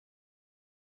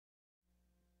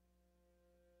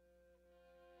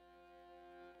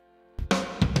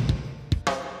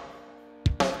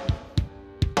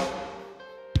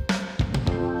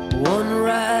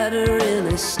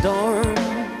storm,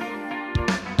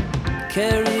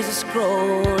 carries a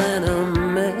scroll and a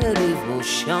medieval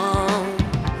charm.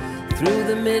 Through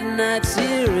the midnight's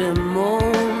eerie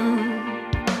moan,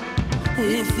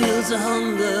 he feels a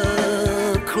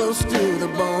hunger close to the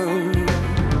bone.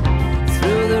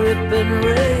 Through the ripping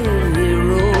rain he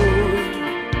rode,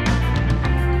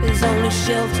 his only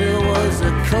shelter was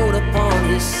a coat upon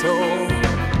his soul.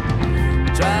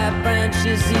 Dry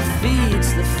branches he feeds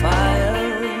the fire,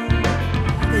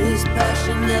 his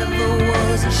passion never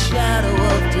was a shadow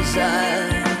of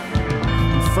desire.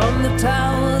 From the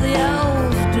tower the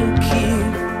owls do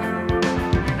keep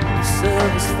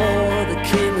service for the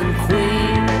king and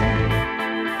queen.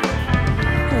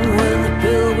 When the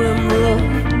pilgrim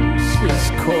runs his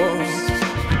course,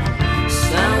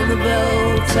 sound the bell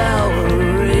tower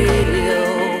radio.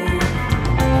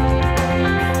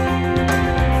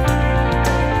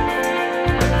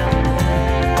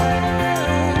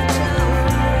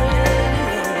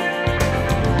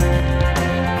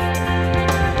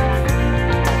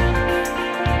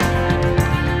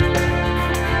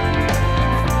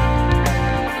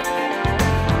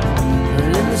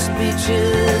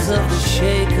 Speeches of the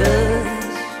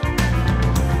Shakers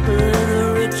and the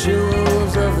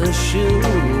rituals of the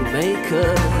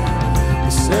shoemaker, the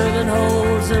servant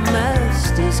holds a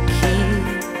master's key.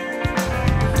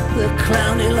 The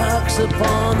clown he locks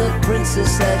upon the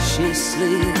princess as she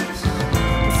sleeps.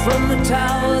 From the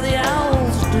tower the owl